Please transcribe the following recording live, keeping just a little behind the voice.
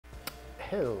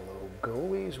Hello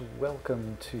goalies,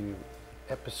 welcome to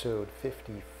episode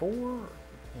 54,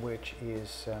 which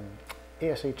is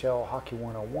ASHL Hockey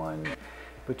 101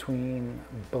 between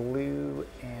blue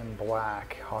and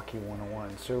black Hockey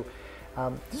 101. So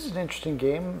this is an interesting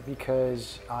game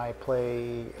because I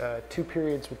play 2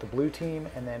 periods with the blue team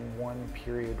and then 1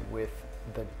 period with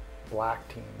the black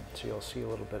team. So you'll see a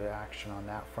little bit of action on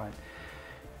that front.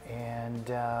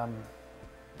 And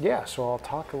yeah, so I'll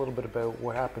talk a little bit about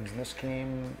what happens in this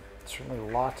game.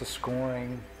 Certainly lots of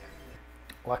scoring.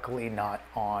 Luckily not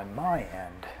on my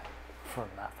end from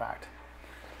that fact.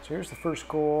 So here's the first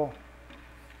goal.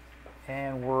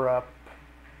 And we're up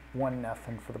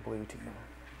 1-0 for the blue team.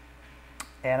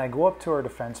 And I go up to our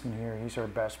defenseman here. He's our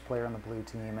best player on the blue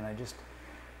team. And I just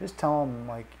tell him,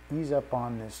 like, ease up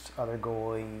on this other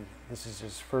goalie. This is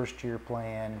his first year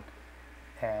playing.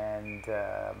 And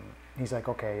he's like,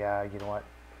 okay, yeah, you know what?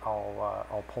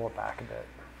 I'll pull it back a bit.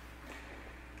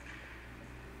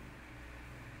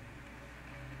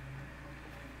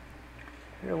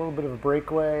 Here, a little bit of a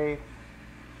breakaway.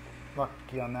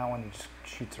 Lucky on that one, he just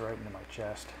shoots it right into my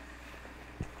chest.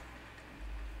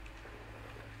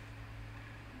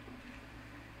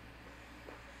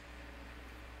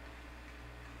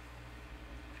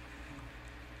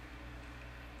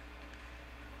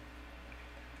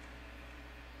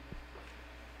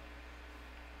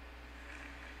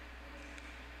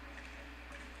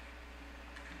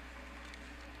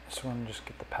 This one, just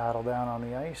get the paddle down on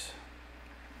the ice.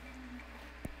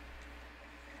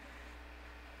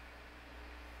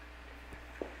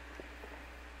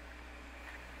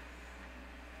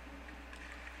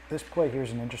 This play here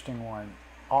is an interesting one.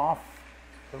 Off,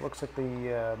 it looks like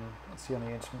the, let's see on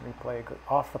the instant replay,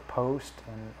 off the post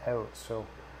and out. So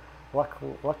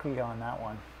luckily on that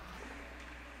one.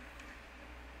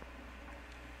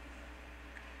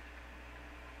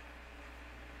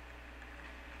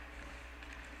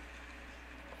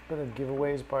 Bit of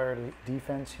giveaways by our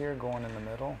defense here, going in the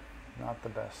middle. Not the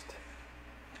best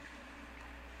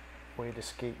way to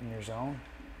skate in your zone.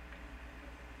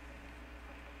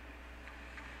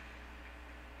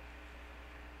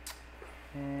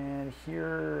 And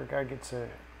here, a guy gets a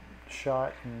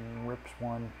shot and rips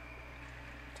one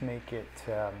to make it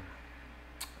 2-0.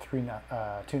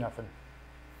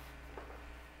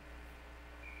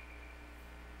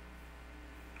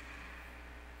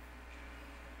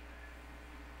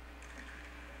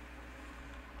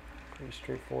 Pretty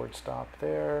straightforward stop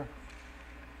there.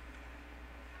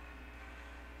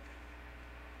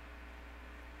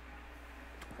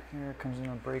 Here comes in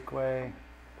a breakaway.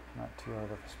 Not too hard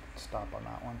of a stop on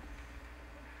that one.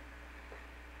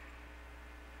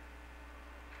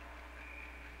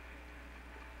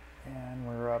 And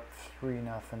we're up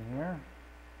 3-0 here.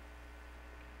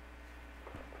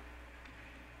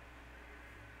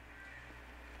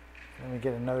 And we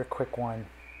get another quick one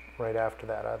right after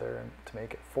that other and to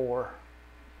make it 4.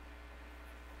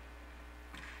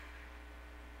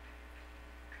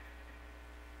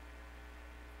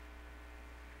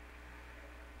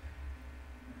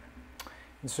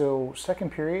 And so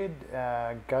second period,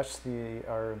 Gus,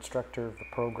 our instructor of the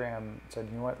program, said,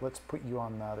 you know what, let's put you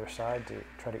on the other side to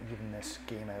try to even this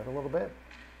game out a little bit.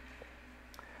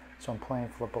 So I'm playing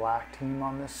for the black team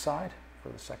on this side for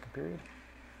the second period.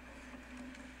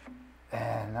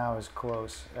 And that was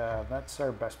close. That's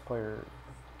our best player.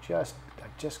 I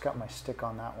just got my stick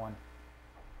on that one.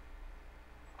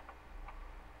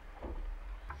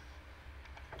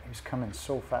 He's coming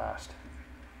so fast.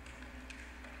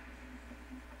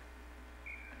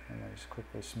 And I just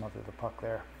quickly smother the puck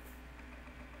there.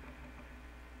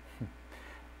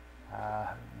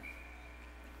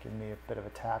 Give me a bit of a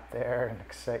tap there and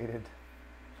excited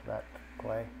for that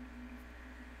play.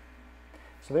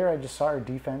 So there I just saw our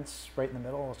defense right in the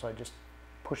middle, so I just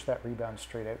pushed that rebound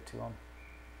straight out to him.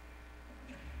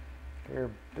 Here,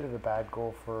 a bit of a bad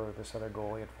goal for this other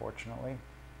goalie, unfortunately.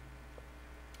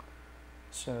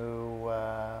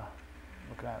 So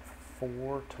looking at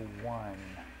 4-1.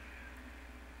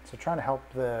 So trying to help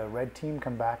the red team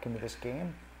come back into this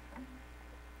game.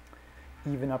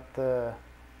 Even up the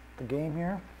game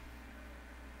here.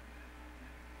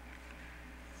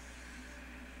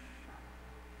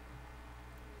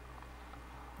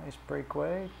 Nice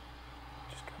breakaway.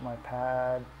 Just got my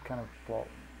pad, kind of, well,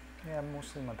 yeah,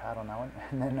 mostly my pad on that one.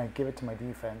 And then I give it to my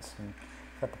defense and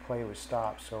thought the play was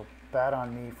stopped. So bad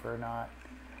on me for not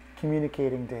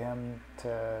communicating to him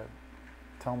to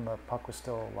tell him the puck was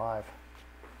still alive.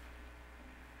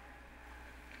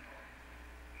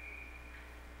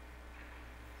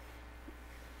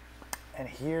 And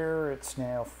here it's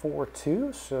now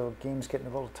 4-2, so game's getting a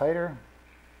little tighter.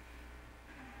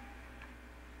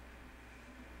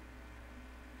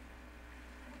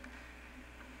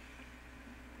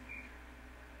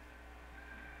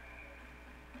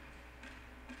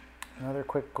 Another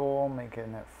quick goal,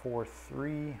 making it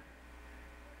 4-3.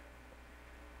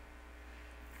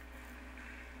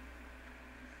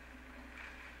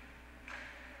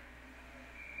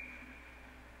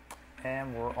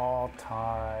 And we're all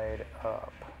tied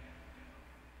up.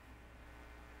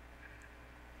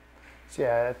 So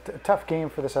yeah, a tough game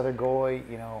for this other goalie.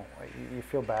 You know, you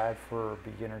feel bad for a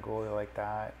beginner goalie like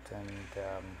that, and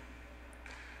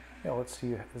you know, let's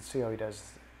see how he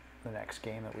does the next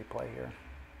game that we play here.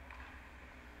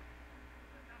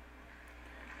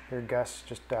 Here, Gus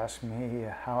just asked me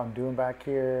how I'm doing back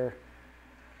here,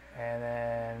 and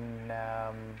then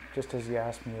just as he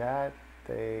asked me that,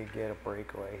 they get a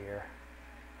breakaway here.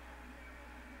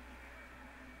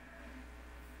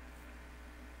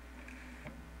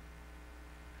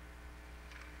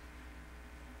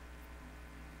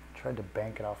 Tried to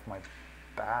bank it off my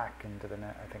back into the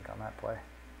net, I think, on that play.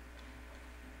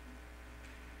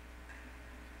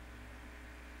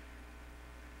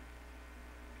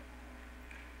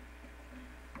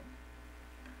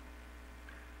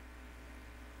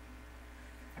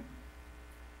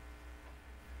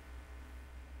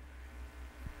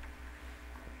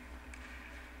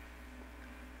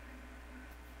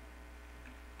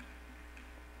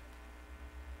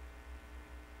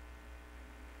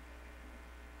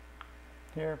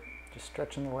 Here, just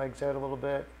stretching the legs out a little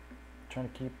bit, trying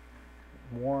to keep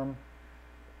warm,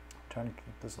 trying to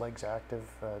keep those legs active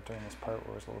during this part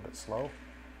where it was a little bit slow.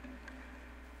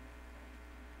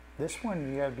 This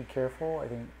one, you gotta be careful. I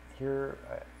think here,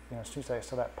 you know, as soon as I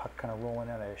saw that puck kind of rolling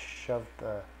in, I shoved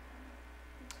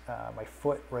my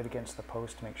foot right against the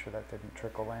post to make sure that didn't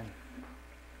trickle in.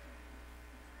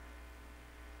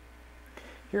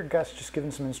 Here, Gus just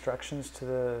giving some instructions to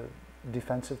the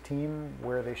defensive team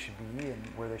where they should be and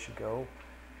where they should go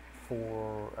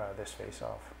for this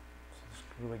face-off. So it's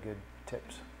really good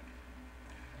tips.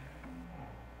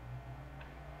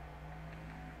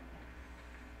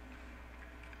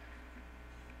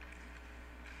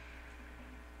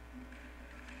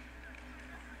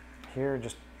 Here,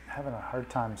 just having a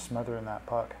hard time smothering that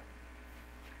puck.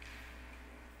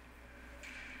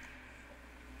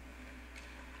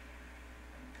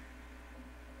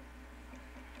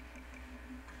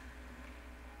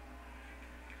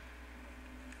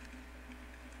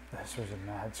 This was a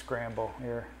mad scramble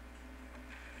here.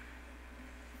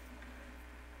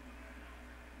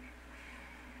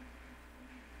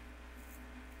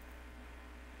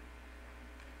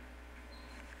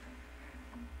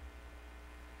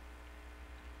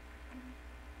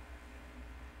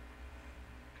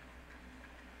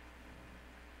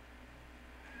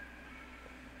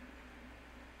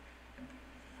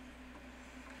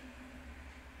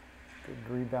 Good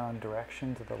rebound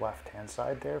direction to the left-hand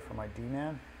side there for my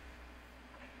D-man.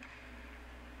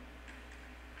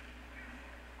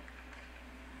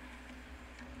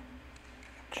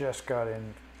 Just got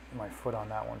in my foot on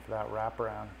that one for that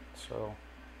wraparound, so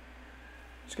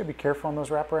just gotta be careful on those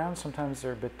wraparounds. Sometimes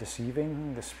they're a bit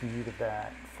deceiving, the speed of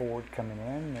that forward coming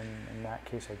in, and in that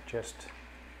case I just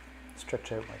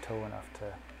stretch out my toe enough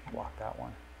to block that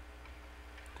one.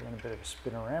 Doing a bit of a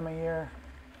spinorama here,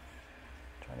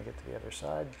 trying to get to the other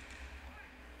side.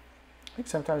 I think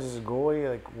sometimes as a goalie,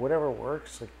 like whatever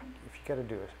works, like if you gotta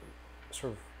do a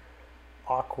sort of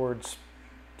awkward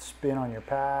spin on your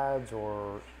pads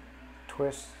or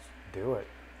twist, do it.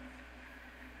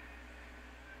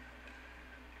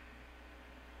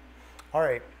 All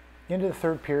right, into the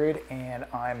third period, and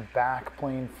I'm back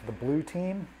playing for the blue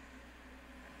team.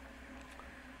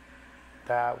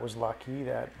 That was lucky.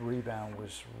 That rebound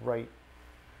was right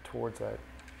towards that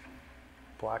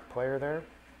black player there.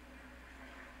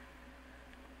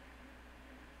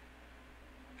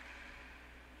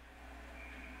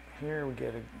 Here we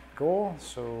get a goal,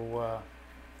 so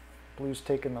Blues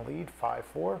taking the lead,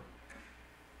 5-4.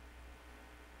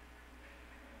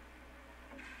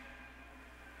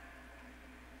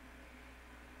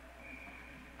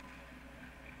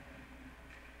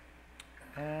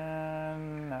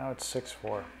 And now it's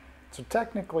 6-4. So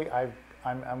technically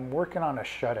I'm working on a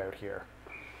shutout here.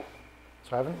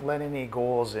 So I haven't let any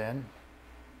goals in.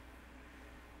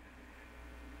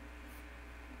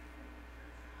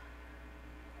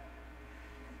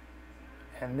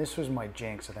 And this was my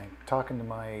jinx, I think. Talking to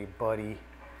my buddy,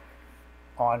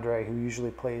 Andre, who usually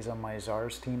plays on my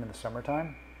Czar's team in the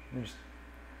summertime. We just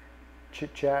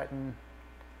chit-chatting,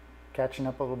 catching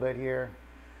up a little bit here,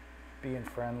 being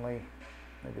friendly.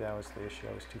 Maybe that was the issue,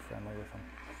 I was too friendly with him.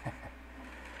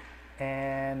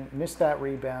 And missed that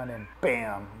rebound, and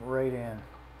bam, right in.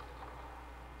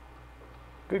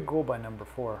 Good goal by number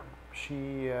 4.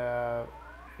 She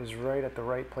was right at the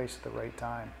right place at the right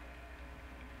time.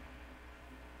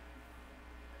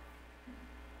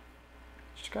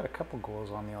 got a couple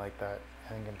goals on me like that,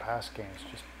 I think, in past games.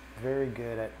 Just very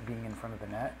good at being in front of the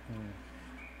net and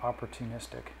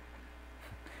opportunistic.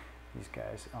 These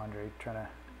guys, Andre, trying to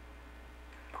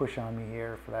push on me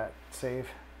here for that save.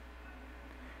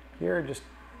 Here, just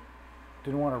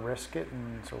didn't want to risk it,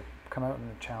 and so come out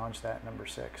and challenge that number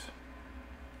 6.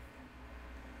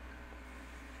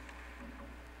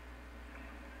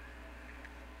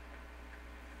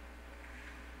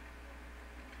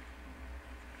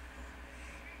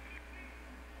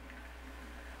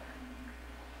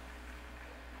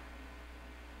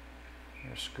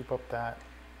 Here, scoop up that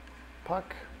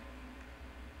puck.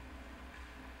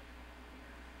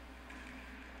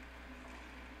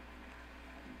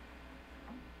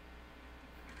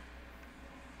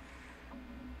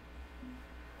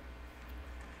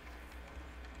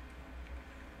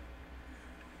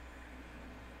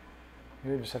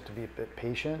 You just have to be a bit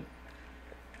patient.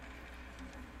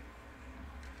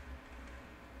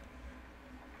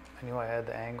 I knew I had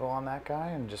the angle on that guy,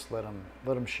 and just let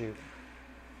him shoot.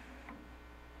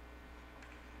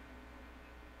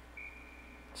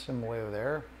 Similarly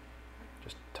there,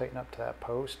 just tighten up to that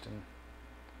post and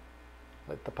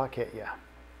let the puck hit you.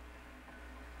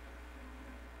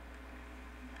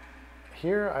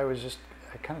 Here I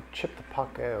kind of chipped the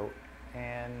puck out,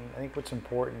 and I think what's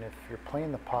important, if you're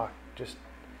playing the puck, just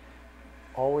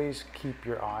always keep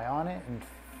your eye on it and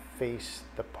face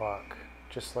the puck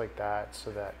just like that,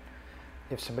 so that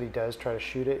if somebody does try to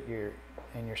shoot it, you're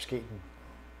skating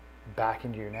back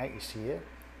into your net, you see it,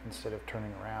 instead of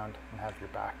turning around and have your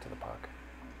back to the puck.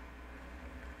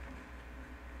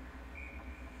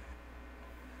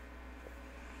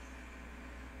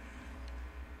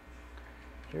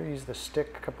 Here, use the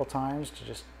stick a couple times to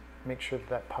just make sure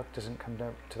that puck doesn't come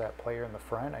down to that player in the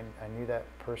front. I knew that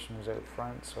person was out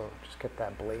front, so just get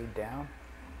that blade down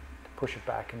to push it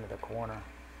back into the corner.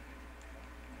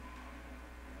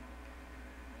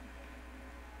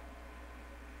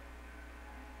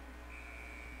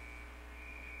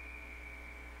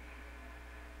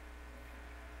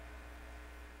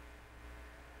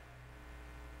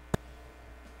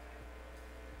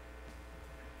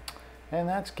 And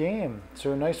that's game.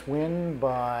 So a nice win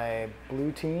by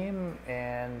blue team,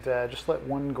 and just let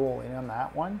one goal in on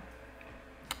that one.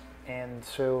 And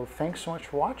so thanks so much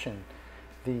for watching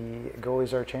the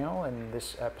Goalies Our channel and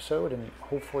this episode, and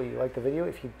hopefully you like the video.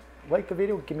 If you like the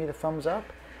video, give me the thumbs up.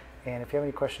 And if you have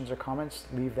any questions or comments,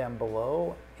 leave them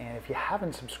below. And if you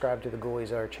haven't subscribed to the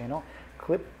Goalies Our channel,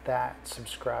 click that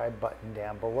subscribe button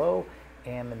down below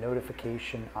and the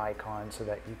notification icon so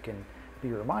that you can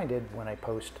be reminded when I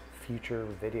post future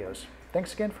videos.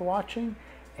 Thanks again for watching,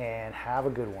 and have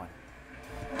a good one.